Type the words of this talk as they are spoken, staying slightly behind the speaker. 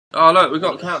Oh look, we've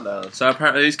got a countdown. So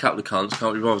apparently these couple of cunts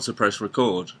can't be bothered to press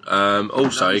record.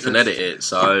 Also, you can edit it,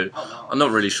 so I'm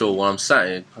not really sure why I'm sat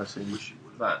here pressing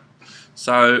that.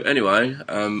 So anyway,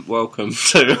 welcome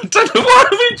to... I don't know why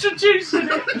I'm introducing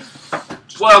it.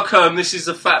 Welcome, this is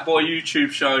the Fat Boy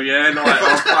YouTube show, yeah?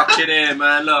 I'm fucking here,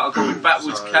 man. Look, I've got my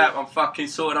backwards cap, I'm fucking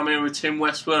sorted. I'm here with Tim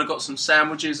Westwood, I've got some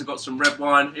sandwiches, I've got some red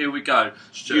wine. Here we go.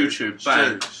 YouTube,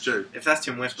 bang. Stu. If that's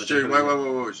Tim Westwood... Stu,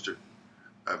 wait, Stu.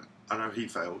 I know he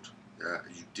failed.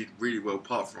 You did really well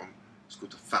apart from, it's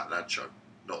called the Fat Lad Show,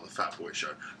 not the Fat Boy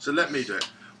Show. So let me do it.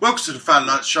 Welcome to the Fat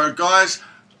Lad Show, guys.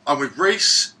 I'm with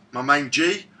Reese, my main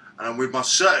G, and I'm with my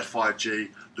certified G,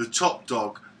 the top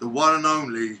dog, the one and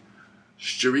only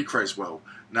Stewie Creswell.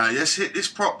 Now let's hit this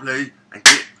properly and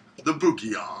get the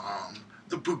boogie on.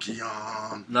 The boogie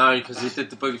on. No, because he did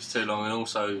the boogie for too long and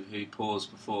also he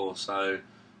paused before, so...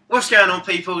 What's going on,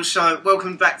 people? So,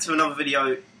 welcome back to another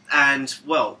video. And,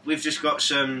 well, we've just got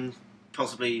some,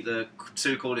 possibly the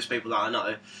two coolest people that I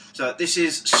know. So, this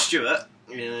is Stuart.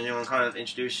 You want to kind of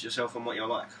introduce yourself and what you're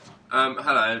like?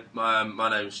 Hello, my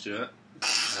name's Stuart.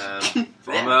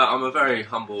 I'm a very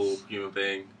humble human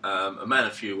being, a man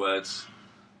of few words.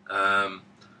 I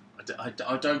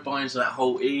don't buy into that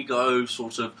whole ego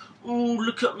sort of, oh,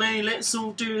 look at me, let's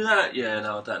all do that. Yeah,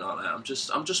 no, I don't like that.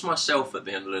 I'm just myself at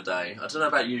the end of the day. I don't know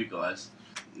about you guys.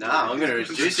 No, I'm going to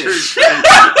introduce it.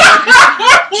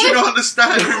 Do you not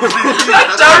understand?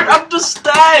 I don't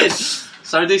understand.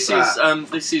 So this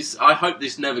is. I hope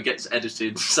this never gets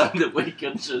edited so that we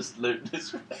can just loop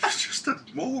this. It's just a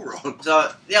moron.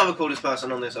 So, the other coolest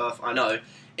person on this earth I know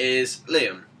is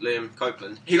Liam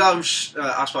Copeland. He loves,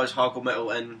 I suppose, hardcore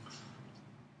metal and...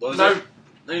 What was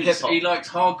it? He likes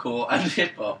hardcore and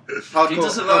hip hop. Hardcore, He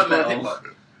doesn't like metal. hip-hop.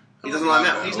 He doesn't like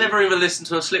metal. He's never even listened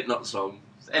to a Slipknot song.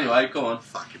 Anyway, go on.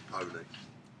 Fucking pony.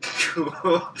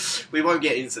 We won't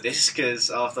get into this because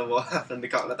after what happened a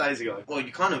couple of days ago. Well,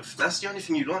 you kind of, that's the only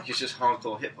thing you like is just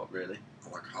hardcore hip hop, really. I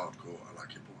like hardcore, I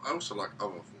like hip hop. I also like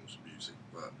other forms of music,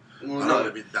 but Well, I don't want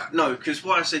to be that. No, because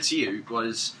what I said to you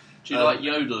was... Do you like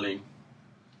yodeling?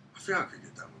 I think I could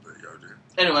get down with a bit of yodeling.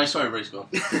 Anyway, sorry, Reese, go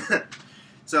on.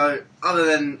 So, other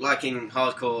than liking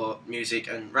hardcore music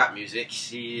and rap music,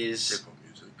 he is... Hip hop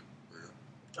music.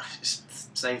 Yeah. It's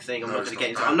the same thing, I'm No, not going it's to get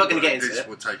into it. that. I'm not going to get into This it.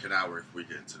 will take an hour if we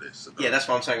get into this. So Yeah, that's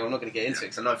what I'm saying, I'm not going to get into it,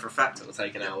 because I know for a fact it will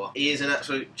take an hour. He is an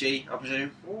absolute G, I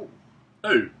presume. Ooh.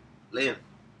 Who? Liam.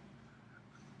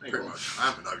 Pretty much.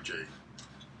 I'm an OG.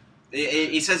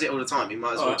 He says it all the time, he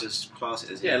might as well Alright. just class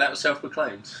it as Yeah, that was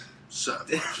self-proclaimed.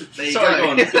 Certified. There you Sorry,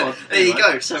 go. go on. There you Anyway.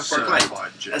 go, self-proclaimed.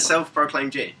 Certified G. A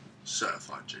self-proclaimed G.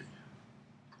 Certified G.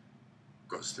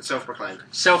 Got a certificate. Self-proclaimed.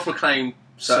 Self-proclaimed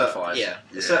certified. Yeah,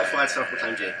 Yeah. certified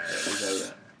self-proclaimed G. We'll go with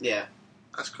that. Yeah.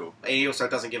 That's cool. He also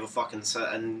doesn't give a fuck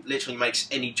and literally makes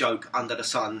any joke under the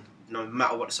sun, no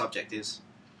matter what the subject is.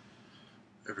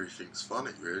 Everything's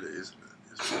funny, really, isn't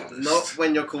it? It's Not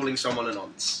when you're calling someone a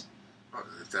nonce. Right,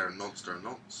 if they're a nonce, they're a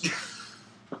nonce.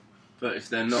 But if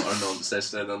they're not a nonce, they're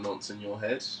still a nonce in your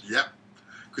head. Yep.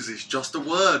 Because it's just a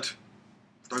word.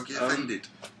 Don't get offended.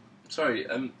 Sorry,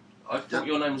 I thought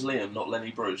your name was Liam, not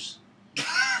Lenny Bruce.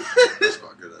 That's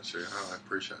quite good, actually. I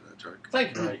appreciate that joke.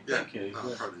 Thank you, mate. Yeah. Thank you. No, I'm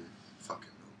Yeah. proud of you. Fucking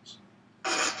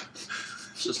nonce.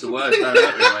 It's just a word, don't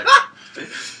hurt me, mate.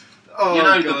 Oh, You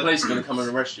know God. the police are going to come and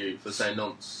arrest you for saying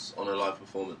nonce on a live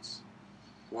performance.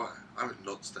 Why? I haven't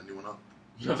nonced anyone up.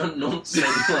 You haven't nonce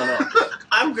anyone up.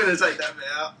 I'm going to take that bit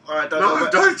out. I don't No, know.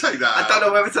 don't take that I don't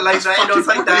know whether to leave That's that in or fucking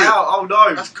take that brilliant. out. Oh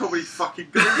no. That's comedy fucking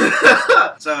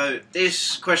good. So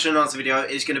this question and answer video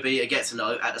is going to be a get to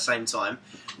know at the same time.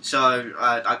 So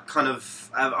I kind of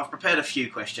I've prepared a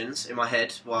few questions in my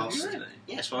head whilst Really?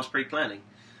 yes whilst pre-planning.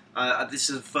 This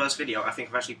is the first video I think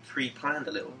I've actually pre-planned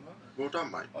a little. Well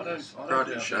done, mate. I don't Proud of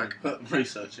you, think Shag. I've put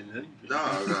research in anything. No,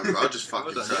 I'll just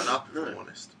fucking Well done, turn yeah. up, if I'm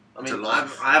honest. I mean To I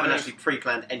life. haven't actually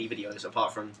pre-planned any videos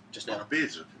apart from just My now.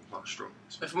 beard's looking quite strong.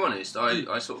 If I'm honest,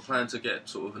 I sort of planned to get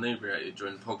sort of inebriated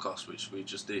during the podcast, which we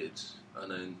just did, and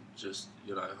then just,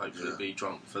 hopefully Yeah. be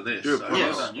drunk for this. Do a So, podcast,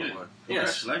 well done, you. by the way.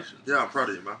 Yes. Congratulations. Yeah, I'm proud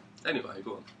of you, man. Anyway,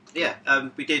 go on. Yeah,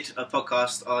 we did a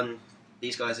podcast on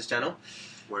these guys' channel,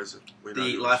 Where is it? We know the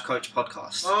yours. Life Coach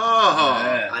Podcast. Oh!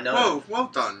 Yeah. I know. Well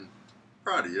done.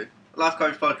 Proud of you. Life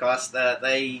Coach Podcast,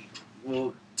 they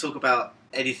will talk about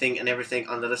anything and everything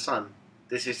under the sun.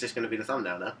 This is just going to be the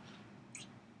thumbnail now.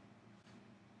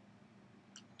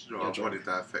 Do you know, I wanted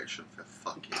that affection for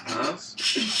fucking Huh? years.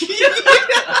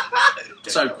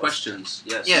 So, questions.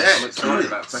 Yes. Yes. I'm excited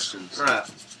about questions. Right.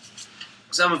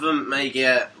 Some of them may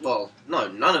get, well, no,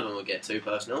 none of them will get too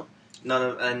personal.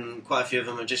 And quite a few of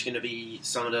them are just going to be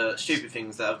some of the stupid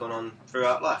things that have gone on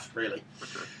throughout life, really.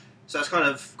 Okay. So it's kind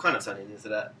of turning into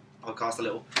that podcast a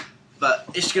little. But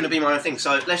it's going to be my own thing,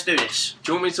 so let's do this.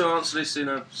 Do you want me to answer this in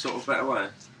a sort of better way?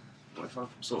 What if I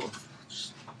sort of...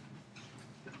 Just...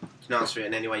 You can answer it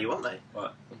in any way you want, mate. Right,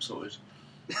 I'm sorted.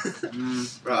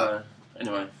 Right.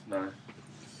 Anyway, no.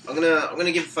 I'm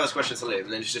gonna give the first question to Liam,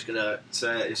 and then it's just gonna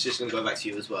go back to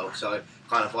you as well. So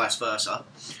kind of vice versa.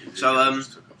 So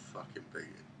just took a fucking beating.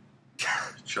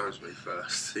 He chose me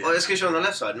first. Yeah. Well, it's because you're on the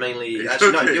left side mainly.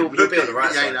 Actually, no, you'll be on the right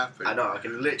He side. ain't happy. I know. I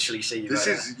can literally see you. This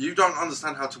right is you don't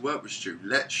understand how to work with Stu.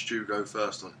 Let Stu go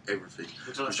first on everything.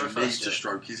 Would you like Because to you go need first, to yeah?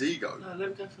 stroke his ego. No, let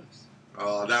him go first.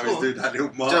 Oh, now he's doing that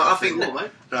little mark. No, I think Go on,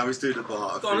 mate. Now he's doing the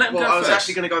mark. Go on, let him Well, go I was first.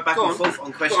 actually going to go back Go and on. forth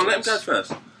on questions. Go on, let him go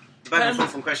first. Back and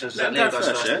forth on questions. Let Liam him go goes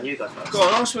first, first, yeah? and you go first. Go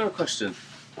on, ask him a question.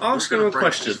 Ask him a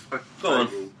question. Go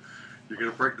on. You're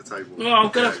going to break the table. No, I'm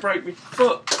going Okay. to break my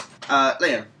foot.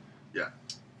 Liam. Yeah.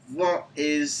 What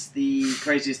is the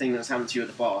craziest thing that's happened to you at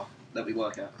the bar that we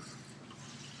work at?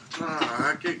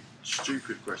 I get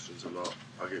stupid questions a lot.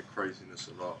 I get craziness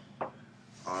a lot.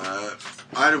 I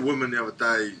had a woman the other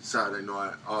day, Saturday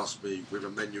night, ask me with a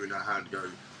menu in her hand, go,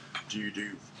 do you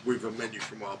do, with a menu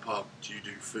from our pub, do you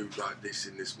do food like this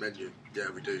in this menu? Yeah,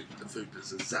 we do. The food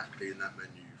that's exactly in that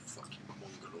menu, you fucking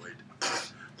mongoloid.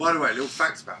 By the way, little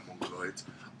facts about mongoloids.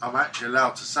 I'm actually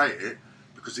allowed to say it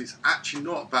because it's actually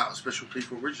not about special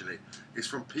people originally. It's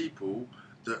from people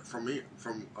that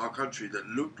from our country that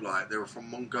look like they were from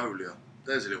Mongolia.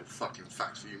 There's a little fucking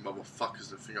fact for you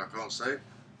motherfuckers that think I can't say it.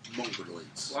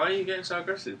 Mongoloids. Why are you getting so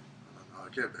aggressive? I don't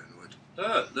know, I get a bit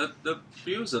annoyed. The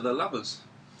viewers are the lovers.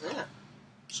 Yeah.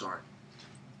 Sorry.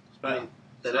 I mean,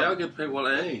 They are good people what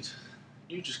they need.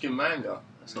 You just give them anger.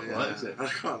 That's not Yeah, right, is it? I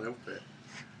can't help it.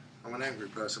 I'm an angry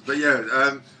person. But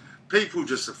yeah, people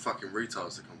just are fucking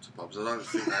retards that come to pubs. I don't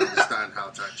think they understand how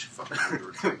to actually fucking order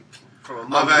a drink.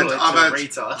 From a I've had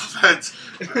retard.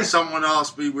 I've had someone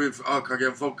ask me with, oh, can I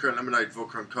get vodka and lemonade,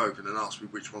 vodka and coke, and then ask me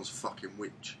which one's fucking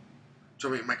which. Do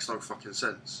you know what I mean? It makes no fucking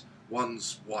sense.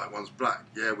 One's white, one's black.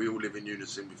 Yeah, we all live in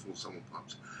unison before someone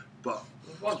pubs. But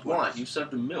One's white, you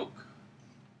served them milk.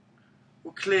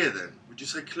 well, clear then. Would you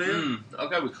say clear? I'll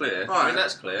go with clear. I Right. mean,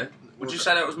 that's clear. Would Well, you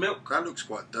say that was milk? That looks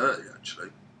quite dirty, actually.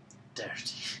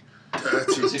 Dirty. Dirty,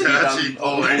 As if you've dirty done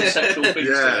all boy. sexual things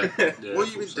Yeah. to it. Yeah, What have you of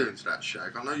been course doing to that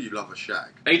shag? I know you love a shag.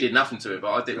 so. He did nothing to it,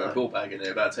 but I did my No. ball bag in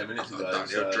there about 10 minutes I ago. don't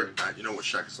So. drink that. You know what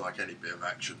shag is like? Any bit of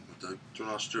action would do. Do you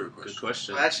want to ask Stuart a Good question?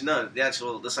 question. Well, actually,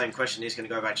 no. The same question is going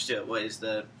to go back to Stuart. What is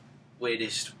the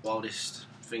weirdest, wildest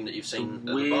thing that you've seen at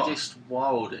the bar? Weirdest,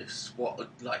 wildest. What,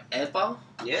 like ever?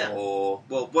 Yeah. Or.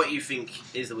 Well, what do you think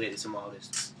is the weirdest and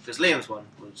wildest? Because Liam's one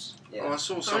was. Yeah. Oh, I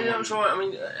saw I someone. mean, I'm trying. I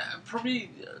mean, probably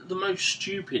the most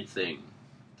stupid thing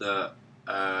that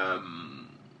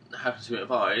happened to me at a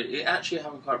bar. It actually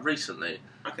happened quite recently.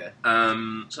 Okay.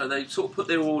 So they sort of put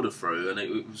their order through, and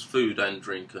it was food and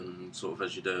drink, and sort of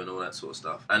as you do, and all that sort of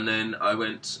stuff. And then I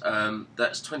went,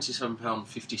 that's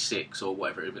 £27.56 or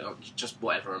whatever, just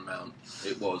whatever amount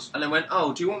it was. And they went,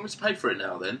 oh, do you want me to pay for it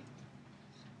now then?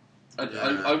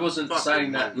 I wasn't Fucking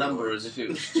saying that number Mongols. as if it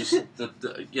was just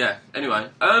yeah. Anyway,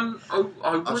 I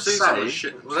I've would seen some of say. the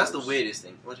shit. Well, that's the weirdest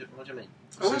thing. What do you mean?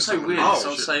 I wouldn't say Some of the weirdest.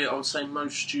 bullshit. I would say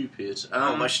most stupid.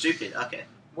 Oh, my stupid. Okay.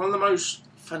 One of the most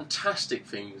fantastic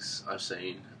things I've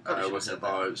seen Probably should've working said at a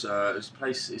bar. It was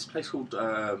it's a place called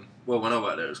when I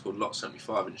worked there, it was called Lot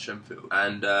 75 in Shenfield.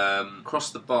 And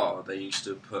across the bar, they used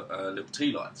to put little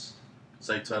tea lights.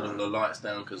 So they turn all the lights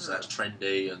down because that's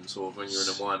trendy, and sort of when you're in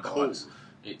a wine bar, Cool.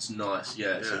 it's nice.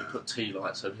 Yeah, so you Yeah. put tea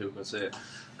lights so people can see it.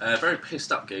 Very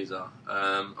pissed up geezer.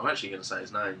 I'm actually going to say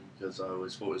his name because I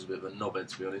always thought he was a bit of a knobhead,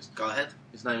 to be honest. Go ahead.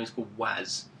 His name is called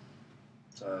Waz.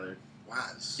 So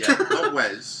Waz. Yeah. Not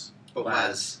Wes. But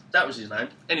Waz. That was his name.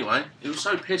 Anyway, he was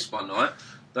so pissed one night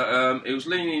that he was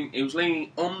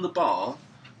leaning on the bar,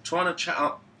 trying to chat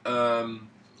up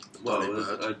Dolly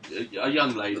a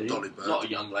young lady, The Dolly Bird. not a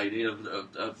young lady,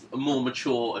 a more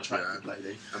mature, attractive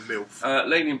lady. A MILF.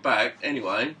 Leaning back.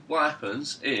 Anyway, what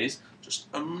happens is just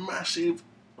a massive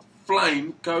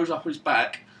flame goes up his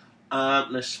back.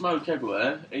 There's smoke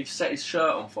everywhere. He set his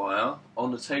shirt on fire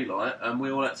on the tea light, and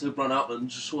we all had to run up and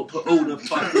just sort of put all the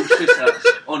fucking shit out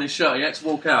on his shirt. He had to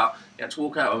walk out. He had to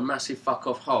walk out with a massive fuck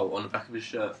off hole on the back of his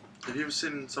shirt. Have you ever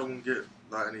seen someone get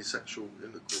like any sexual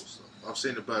intercourse stuff? I've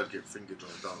seen a bird get fingered on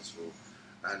a dance floor,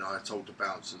 and I told the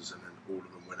bouncers, and then all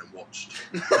of them went and watched.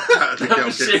 The girl I've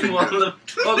get seen one of fingered.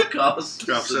 the podcasts.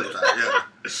 Yeah, I've said that.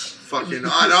 Yeah, fucking.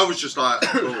 I was just like,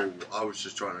 oh, I was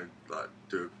just trying to like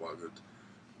do it quite good.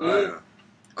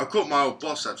 I caught my old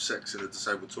boss have sex in a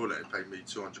disabled toilet. He paid me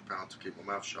 £200 to keep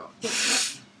my mouth shut.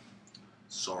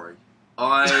 Sorry.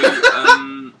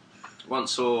 I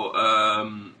once saw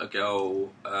a girl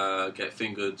get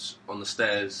fingered on the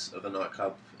stairs of a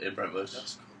nightclub in Brentwood.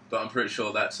 That's but I'm pretty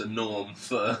sure that's a norm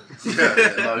for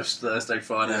Yeah. most Thursday,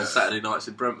 Friday, and Yeah. Saturday nights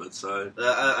in Brentford. So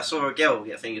I saw a girl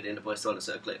get fingered in the boys' toilet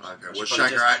at a clip. Okay, Which what is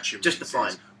probably Shagger actually just means define.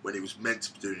 is when he was meant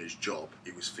to be doing his job,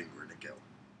 he was fingering a girl.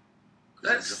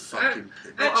 That's He's a fucking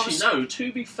pig. Well, I actually, was- no.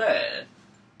 To be fair,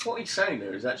 what he's saying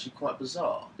there is actually quite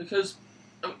bizarre because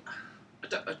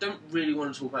I don't really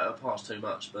want to talk about her past too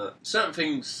much, but certain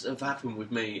things have happened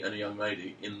with me and a young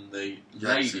lady in the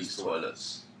ladies'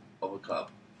 toilets of a club.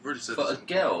 I've already said For this a on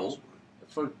girl- podcast.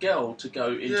 For a girl to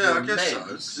go into Yeah, a I guess so, men's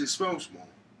because it smells more.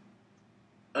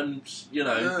 and you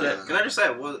know Yeah. get Can I just say,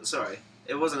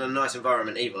 it wasn't a nice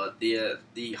environment either.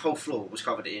 The whole floor was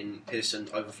covered in piss and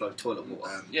overflowed toilet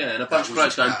water. yeah, and a that bunch of was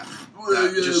blokes going. bad.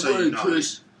 "Well, That- just so you know,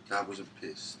 piss." that wasn't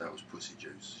piss, that was pussy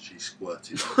juice. She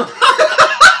squirted.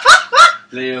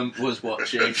 Liam was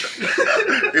watching.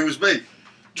 It was me.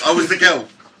 I was the girl,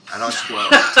 and I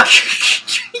squirted.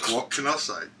 What can I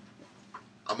say?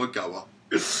 I'm a goer.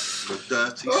 I'm a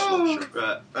dirty slosher.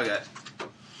 Right, okay.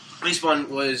 This one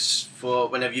was for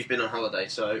whenever you've been on holiday,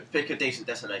 so pick a decent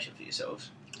destination for yourselves.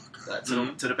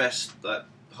 To the best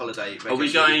holiday. Are we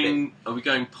vacation you've been. going? Are we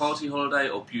going party holiday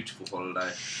or beautiful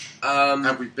holiday?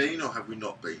 Have we been or have we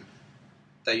not been?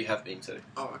 That you have been to.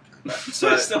 Oh, okay. So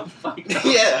That's not funny.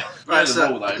 yeah, Right, right.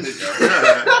 So, though, didn't you?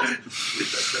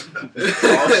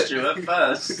 Ask Stuart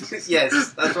first.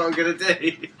 yes, that's what I'm gonna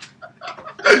do.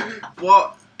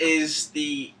 What is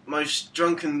the most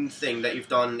drunken thing that you've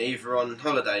done either on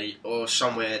holiday or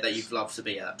somewhere that you've loved to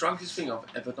be at? Drunkest thing I've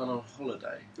ever done on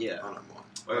holiday. Yeah. I don't mind.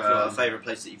 Or if you've got a favourite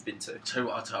place that you've been to. Tell you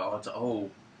what,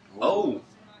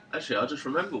 actually, I just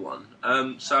remember one.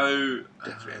 So,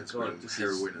 Definitely had to God, win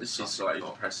heroin and this stuff is slightly like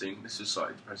that. depressing. This is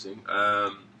slightly depressing.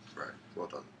 Right, well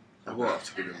done. I'm What? going to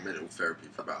have to give him mental therapy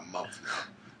for about a month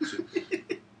now. So,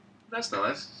 That's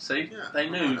nice. See, Yeah, they I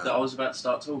knew like that. that I was about to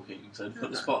start talking, so they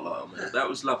put the Yeah. spotlight on me. Yeah. That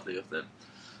was lovely of them.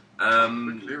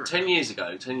 Quick lyric. 10 years ago, I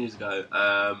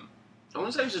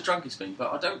wouldn't say it was the drunkest thing,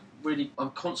 but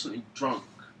I'm constantly drunk.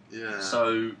 yeah.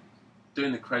 So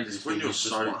doing the craziest It's when thing you're is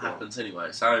just sober. what happens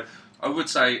anyway. So I would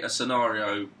say a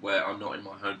scenario where I'm not in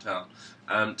my hometown.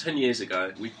 10 years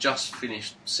ago, we just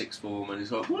finished sixth form, and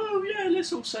it's like, whoa, yeah,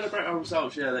 let's all celebrate our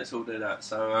results. Yeah, let's all do that.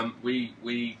 So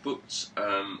we booked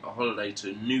a holiday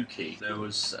to Newquay.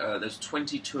 There's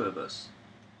 22 of us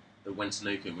that went to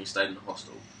Newquay, and we stayed in a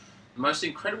hostel. The most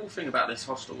incredible thing about this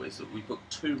hostel is that we booked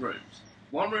 2 rooms.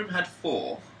 One room had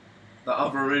 4, the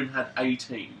other room had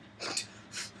 18. That's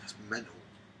mental.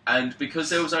 And because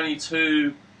there was only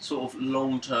 2 sort of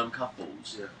long-term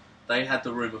couples, Yeah. they had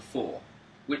the room of 4,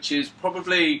 which is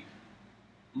probably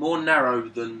more narrow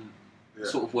than Yeah.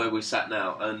 sort of where we sat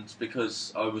now. And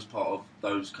because I was part of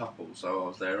those couples, so I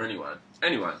was there anyway.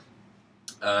 Anyway,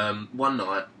 one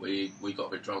night we got a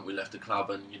bit drunk. We left the club,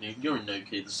 and you're in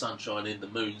Newquay. The sun's shining, the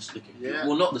moon's looking Yeah.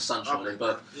 well, not the sun I've shining, been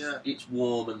but there. it's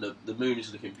warm, and the moon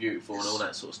is looking beautiful, and all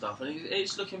that sort of stuff, and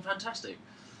it's looking fantastic.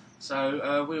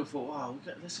 So we all thought, wow,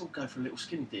 let's all go for a little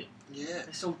skinny dip. Yeah.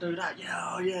 Let's all do that.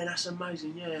 Yeah, oh yeah, that's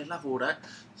amazing. Yeah, love all that.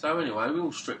 So anyway, we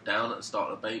all stripped down at the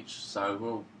start of the beach. So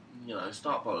we'll,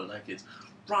 start bottle naked,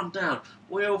 run down.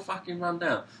 We all fucking run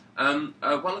down. One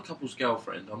of the couple's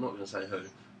girlfriend, I'm not going to say who,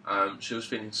 she was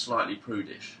feeling slightly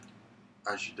prudish.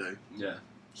 As you do. Yeah.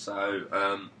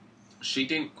 So she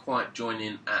didn't quite join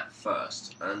in at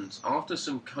first, and after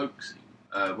some coaxing,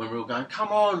 when we were all going, come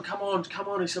on,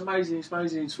 it's amazing,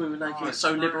 swimming naked, Oh, it's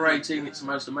so it's liberating, brilliant, it's the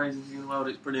most amazing thing in the world,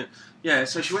 it's brilliant. Yeah,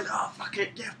 so she went, oh, fuck it.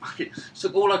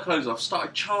 Took all her clothes off,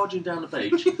 started charging down the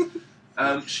beach.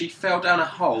 She fell down a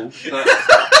hole that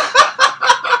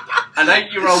an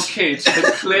 8-year-old kid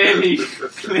had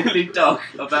clearly dug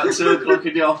about 2 o'clock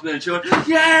in the afternoon. She went,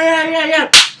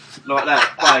 yeah. Like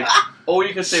that, bang. All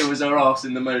you could see was her arse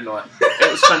in the moonlight.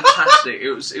 It was fantastic.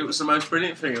 It was the most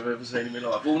brilliant thing I've ever seen in my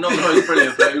life. Well, not the most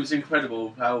brilliant, but it was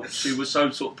incredible how she was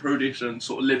so sort of prudish and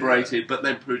sort of liberated, but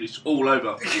then prudish all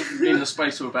over in the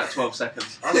space of about 12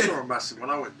 seconds. I saw a massive, when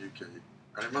I went to UK,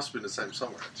 and it must have been the same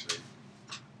summer actually,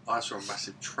 I saw a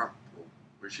massive tramp war,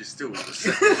 which is still the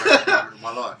second greatest moment of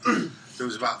my life. There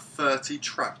was about 30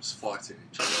 tramps fighting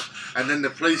each other, and then the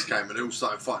police came and they all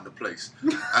started fighting the police.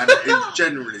 And it's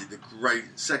generally the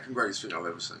second greatest thing I've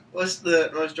ever seen. What's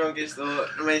the most drunkest or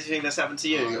amazing thing that's happened to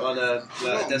you on a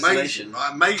Not destination?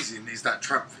 amazing is that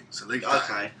tramp thing, so leave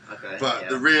that. Okay. But yeah.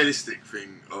 the realistic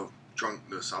thing of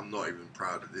drunkenness, I'm not even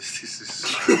proud of this. This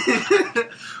is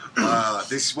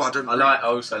this is what I don't. I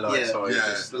also like. Yeah. Sorry, Yeah.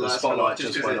 just the last spotlight one,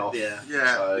 just just went 'cause off. yeah.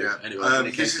 Yeah, So, yeah. anyway, when it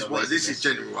This came is to what this is laziness.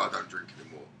 generally why I don't drink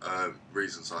anymore.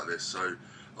 Reasons like this. So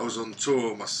I was on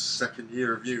tour my second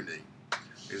year of uni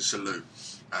in Salou,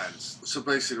 and so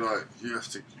basically like you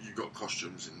got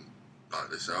costumes and like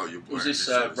they say, oh, you're Was wearing this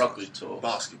this rugby tour?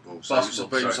 Basketball. So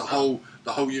Basketball, it was sorry.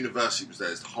 the whole university was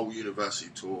there. It's the whole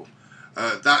university tour.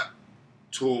 That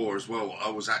tour as well, I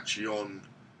was actually on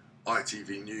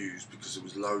ITV News because there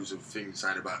was loads of things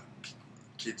saying about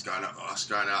kids going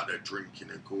out there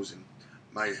drinking and causing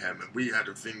mayhem. And we had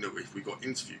a thing that if we got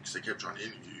interviewed, because they kept trying to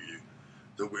interview you,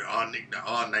 that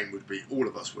our name would be, all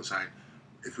of us were saying,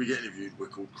 if we get interviewed, we're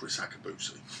called Chris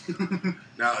Akabusi.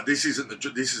 Now, this is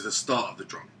the start of the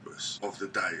drunk bus of the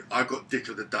day. I got dick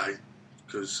of the day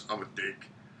because I'm a dick,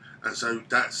 and so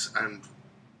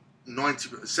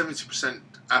 70%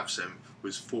 absinthe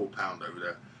was £4 over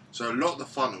there. So a lot of the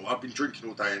funnel, I've been drinking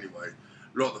all day anyway.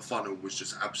 A lot of the funnel was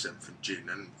just absinthe and gin,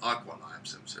 and I quite like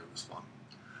absinthe, so it was fun.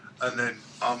 And then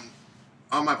I'm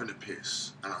having a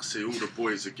piss, and I see all the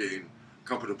boys a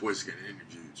couple of the boys are getting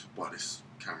interviewed by this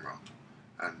camera.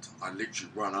 And I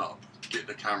literally run up, get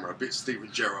the camera, a bit Steven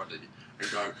Gerrard-y,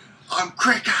 and go, I'm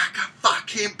Crick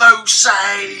fucking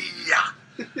Boosie!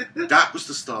 That was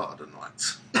the start of the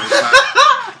night.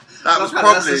 That was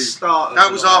probably,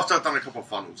 that was after I'd done a couple of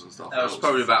funnels and stuff. That was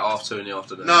probably about 2:30 in the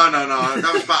afternoon. No,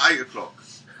 that was about 8 o'clock.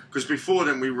 Because before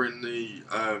then we were in the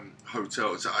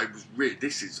hotel. So I was really,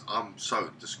 I'm so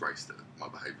disgraced at my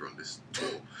behaviour on this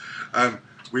tour.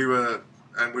 We were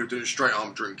doing straight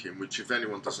arm drinking, which if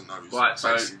anyone doesn't know is right.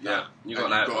 So that. You got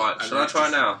that right. Shall I try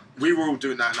now? We were all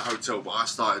doing that in the hotel, but I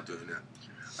started doing it,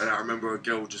 and I remember a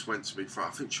girl just went to me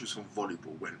I think she was from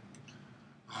volleyball. Went,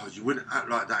 oh, you wouldn't act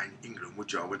like that in England,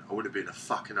 would you? I went, I would have been in a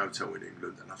fucking hotel in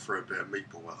England, and I threw a bit of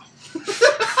meatball at her.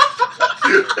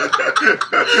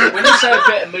 When you say a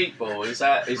bit of meatball, is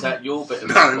that your bit of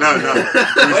meatball? No.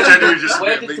 It was genuinely just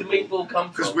where a bit did of the meatball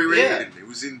come from? Because we were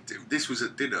eating. This was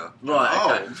at dinner.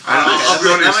 Right. Okay. And I'll be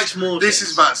honest. That makes more this sense.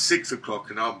 is about 6 o'clock,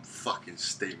 and I'm fucking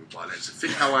steaming by then. So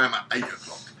think how I am at 8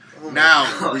 o'clock. Oh my Now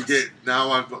God.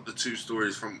 Now I've got the two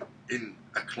stories from in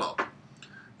a club.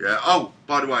 Yeah. Oh,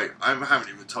 by the way, I haven't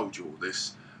even told you all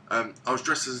this. I was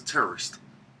dressed as a terrorist,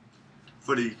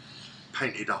 fully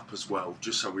painted up as well,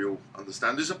 just so we all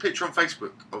understand. There's a picture on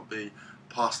Facebook of me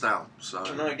passed out. So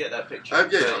Can I get that picture?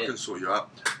 yeah, I can sort you out.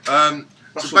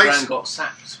 Russell Brand got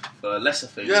sacked for lesser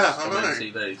things from I know.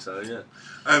 MTV. So yeah.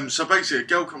 So basically, a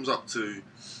girl comes up to,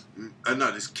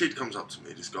 this kid comes up to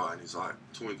me, this guy, and he's like,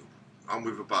 I'm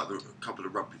with about a couple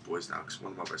of rugby boys now, because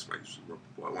one of my best mates was a rugby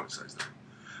boy, I won't say his name.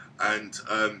 And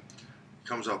he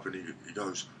comes up and he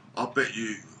goes, I'll bet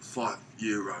you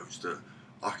 €5 that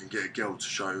I can get a girl to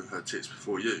show her tits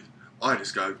before you. I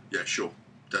just go, yeah, sure,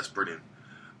 that's brilliant.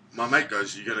 My mate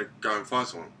goes, you're going to go and find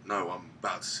someone? No, I'm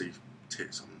about to see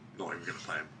tits, I'm not even going to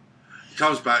pay him. He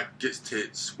comes back, gets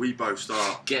tits, we both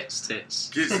start. Gets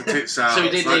tits. Gets the tits out. So he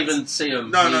didn't even see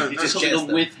them. No, he no, just no, took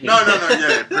them with him. No,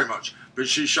 yeah, pretty much. But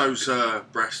she shows her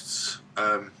breasts.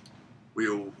 We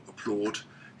all applaud.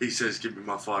 He says, give me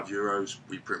my €5.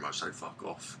 We pretty much say, fuck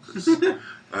off.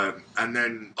 And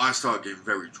then I start getting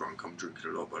very drunk. I'm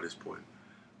drinking a lot by this point.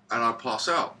 And I pass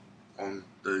out on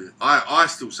the... I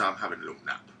still say I'm having a little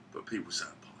nap. But people say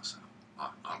I pass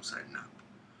out. I'm saying nap.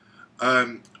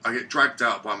 I get dragged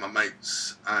out by my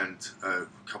mates and a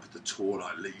couple of the tour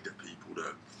leader people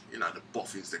that, the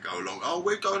boffins that go along. Oh,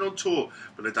 we're going on tour,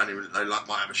 but they might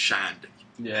have a shandy.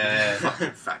 Yeah.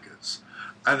 Fucking faggots.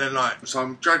 And then so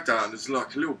I'm dragged out and there's a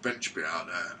little bench bit out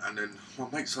there, and then my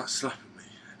mate's slapping me,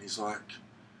 and he's like,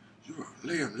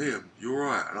 Liam, you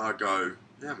alright? And I go,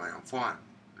 yeah mate, I'm fine.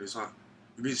 And he's like,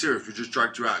 you mean serious? We just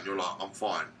dragged you out and you're like, I'm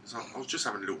fine. It's like, I was just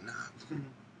having a little nap.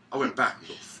 I went back and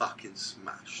got fucking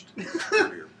smashed.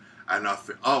 Brilliant. And I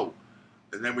thought,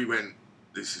 and then we went,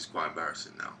 this is quite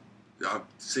embarrassing now.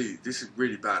 See, this is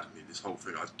really bad of me, this whole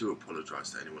thing. I do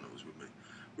apologise to anyone that was with me.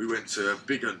 We went to a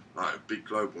big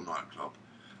global nightclub.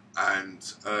 And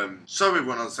so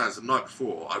everyone understands, the night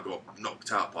before I got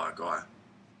knocked out by a guy.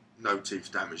 No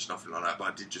teeth damage, nothing like that, but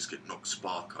I did just get knocked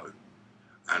sparko.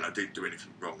 And I didn't do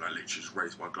anything wrong. I literally just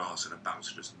raised my glass and a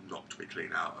bouncer just knocked me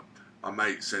clean out. My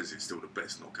mate says it's still the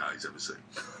best knockout he's ever seen.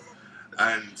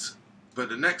 But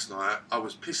the next night, I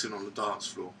was pissing on the dance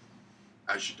floor,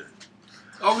 as you do.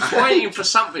 I was waiting for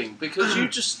something, because you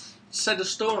just said a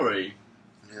story.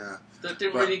 Yeah. That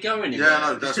didn't really go anywhere. Yeah,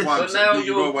 no, that's why I'm But now saying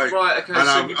you're right. Okay, and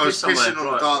so you I was pissed pissing somewhere.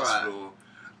 on the dance Right. floor,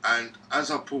 and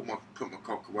as I put my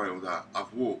cock away, all that,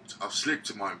 I've slipped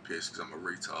in my own piss because I'm a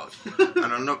retard,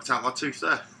 and I knocked out my tooth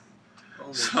there.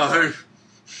 Oh So,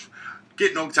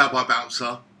 get knocked out by a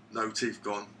bouncer, no teeth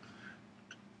gone,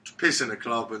 piss in the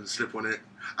club and slip on it.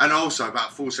 And also,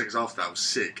 about 4 seconds after that, I was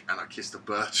sick and I kissed a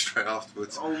bird straight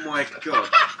afterwards. Oh my God.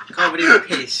 Can't believe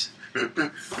piss.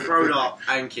 Thrown up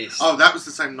and kissed. Oh, that was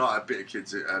the same night I bit a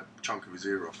kid's a chunk of his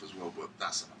ear off as well, but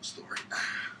that's another story.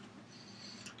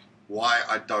 why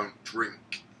I don't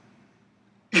drink.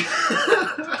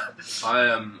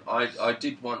 I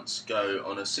did once go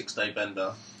on a 6-day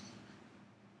bender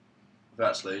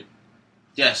without sleep.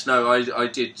 Yes, no, I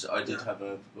did have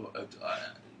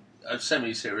a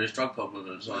semi-serious drug problem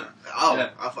at the time. Oh, yeah.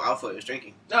 I thought it was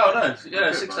drinking. No,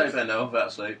 yeah, 6-day bender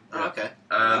without sleep. Oh, okay.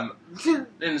 In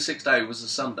the 6th day was the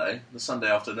Sunday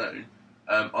afternoon.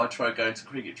 I tried going to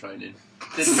cricket training.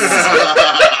 Didn't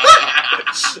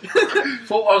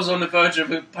thought I was on the verge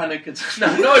of a panic attack.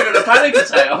 No, not even a panic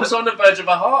attack. I was on the verge of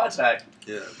a heart attack.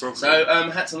 Yeah, probably. So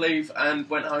had to leave and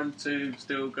went home to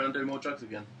still go and do more drugs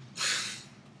again.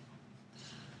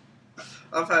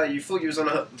 I've heard you thought you was on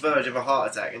the verge of a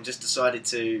heart attack and just decided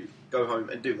to go home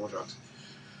and do more drugs.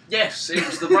 Yes, it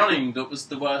was the running that was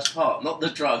the worst part, not the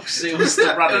drugs. It was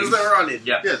the running. It was the running.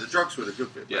 Yeah. Yeah, the drugs were the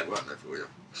good bit, Yeah. weren't they, for you?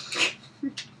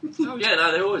 Oh yeah,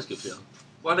 no, they're always good for you.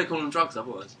 Why do they call them drugs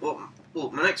otherwise? Well,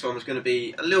 my next one was going to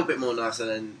be a little bit more nicer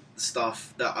than the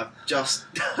stuff that I've just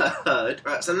heard.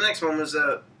 Right, so the next one was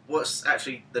what's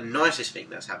actually the nicest thing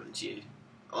that's happened to you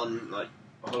on like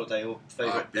a holiday or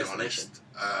favourite I'll be destination? honest,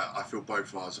 I feel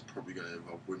both of us are probably going to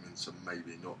involve women, so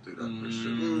maybe not do that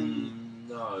question.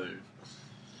 No.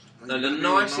 I No, think the it'd be really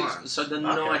nicest. nice. So the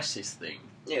nicest thing.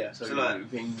 Yeah, So so like,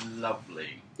 being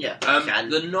lovely. yeah,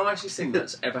 The nicest thing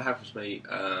that's ever happened to me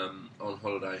on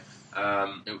holiday.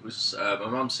 It was my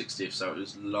mum's 60th, so it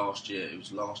was last year. It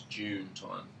was last June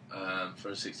time. For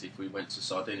her 60th, we went to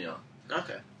Sardinia,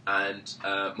 okay. and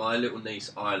my little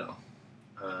niece Isla,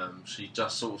 she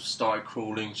just sort of started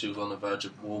crawling. She was on the verge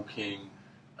of walking,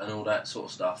 and all that sort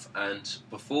of stuff. And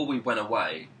before we went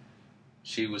away,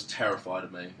 she was terrified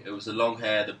of me. It was the long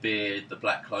hair, the beard, the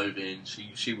black clothing.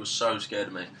 She was so scared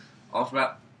of me. After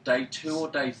about day 2 or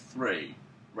day 3,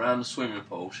 around the swimming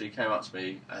pool, she came up to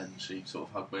me and she sort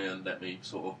of hugged me and let me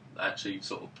sort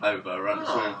of play with her around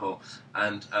the swimming pool.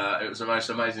 And it was the most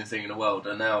amazing thing in the world.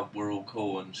 And now we're all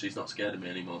cool and she's not scared of me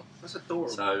anymore. That's adorable.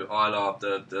 So I love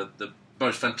the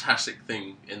most fantastic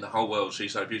thing in the whole world.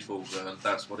 She's so beautiful, and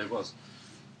that's what it was.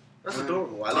 That's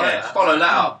adorable. I like that. Follow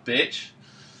that up, bitch.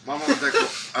 My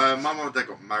mum and dad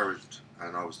got married,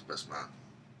 and I was the best man,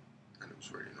 and it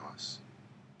was really nice.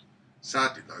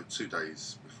 Sadly, though, 2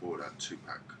 days before that,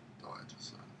 Tupac died,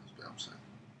 so I was a bit upset.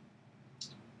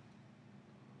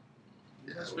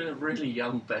 Yeah, It's been a really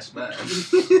young best man.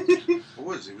 it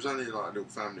was only like a little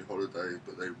family holiday,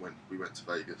 but we went to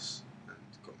Vegas and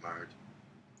got married.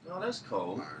 Oh, that's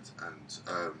cool. And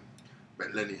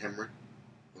met Lenny Henry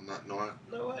on that night.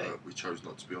 No way. We chose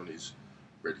not to be on his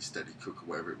Ready Steady Cook or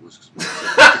whatever it was because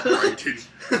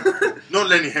not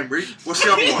Lenny Henry. What's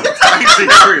the other one? Ainsley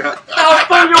Harriott. Oh,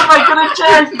 Bob, you're making a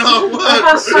joke. No, what?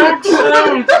 That's so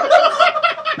cute.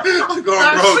 I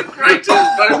got it wrong. Greatest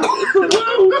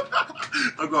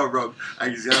I got it wrong.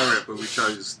 Ainsley Harriott, but we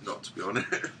chose not to be on it.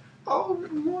 Oh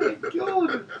my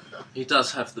god. He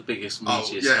does have the biggest,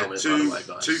 meatiest yeah, helmet, by the way,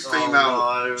 guys.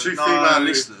 two female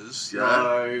listeners. Yeah,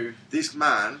 No. this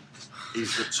man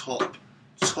is the top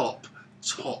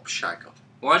shagger.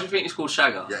 Why do you think he's called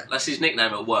Shagger? Yeah. That's his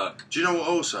nickname at work. Do you know what?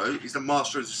 Also, he's the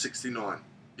master of the 69.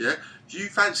 Yeah. Do you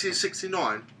fancy a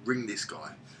 69? Ring this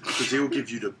guy because he'll give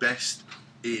you the best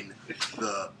in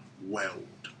the world.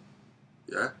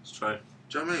 Yeah. It's true.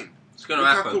 Do you know what I mean? It's going to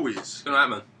Look happen. how cool he It's is. going to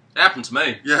happen. It happened to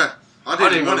me. Yeah. I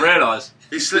didn't even realise.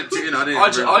 He slipped it in. I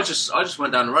didn't. I just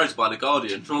went down the road to buy the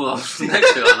Guardian. All I was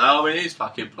next to it, I know. I'm in his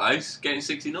fucking place, getting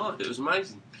 69. It was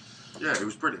amazing. Yeah, it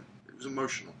was brilliant. It was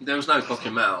emotional. There was no cock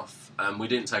in mouth, and we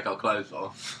didn't take our clothes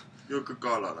off. You're a good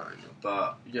guy like that, ain't you?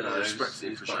 But you know, Yeah, it was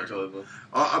respectfully for quite Shaggy. enjoyable.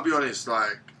 I'll be honest.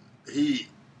 Like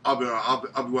I'll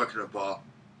be working at a bar.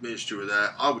 Me and Stu were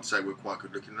there. I would say we're quite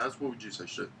good looking lads. What would you say,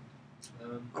 Stu?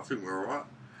 I think we're alright.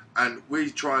 And we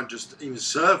try and just even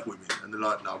serve women, and they're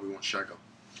like, no, we want Shagger.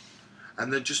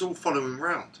 And they're just all following him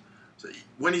around. So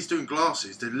when he's doing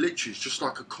glasses, they're literally just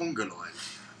like a conga line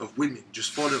of women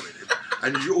just following him.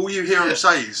 And all you hear him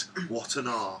say is, what an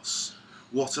arse.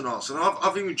 What an arse. And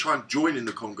I've even tried and join in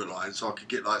the conga line so I could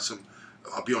get like some,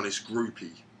 I'll be honest,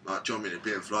 groupie. Like, do you know what I mean? A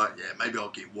bit of like, yeah, maybe I'll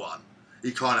get one.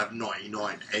 He can't have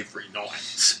 99 every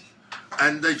night.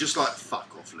 And they just like,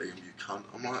 fuck off, Liam, you cunt.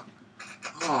 I'm like,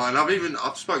 oh, and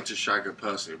I've spoken to Shagger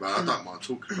personally about it. I don't mind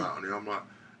talking about it. And I'm like,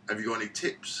 have you got any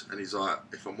tips? And he's like,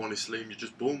 if I'm honest, Liam, you're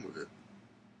just born with it.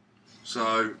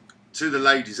 So, to the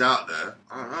ladies out there,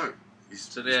 I don't know. He's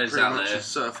pretty much a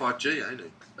certified G, ain't he?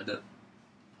 I don't.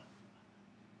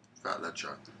 Fat lad show.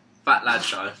 Fat lad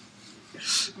show.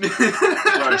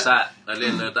 Where it's at the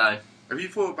end of the day. Have you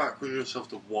thought about calling yourself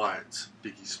the White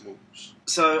Biggie Smalls?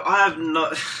 So I have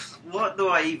not. What do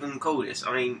I even call this?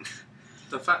 I mean,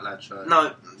 The Fat Lad Show.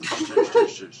 No.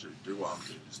 Just do what I'm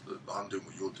doing. I'm doing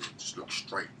what you're doing. Just look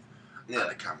straight at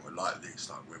the camera like this,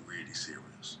 like we're really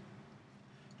serious.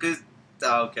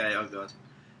 Okay, oh god.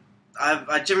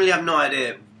 I generally have no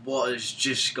idea what has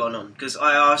just gone on, because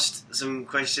I asked some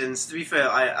questions. To be fair,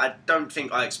 I don't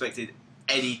think I expected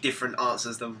any different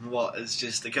answers than what has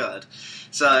just occurred.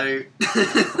 So,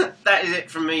 that is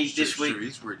it from me this week.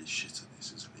 He's really shit at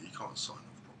this, isn't he? He can't sign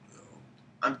off properly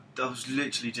at all. I was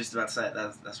literally just about to say it.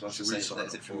 That's what I was going to say.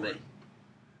 That's it from me.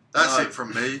 That's it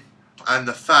from me. And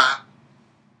the Fat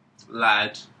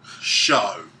Lad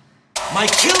Show. My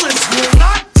killers will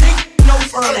not take no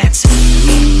for an answer.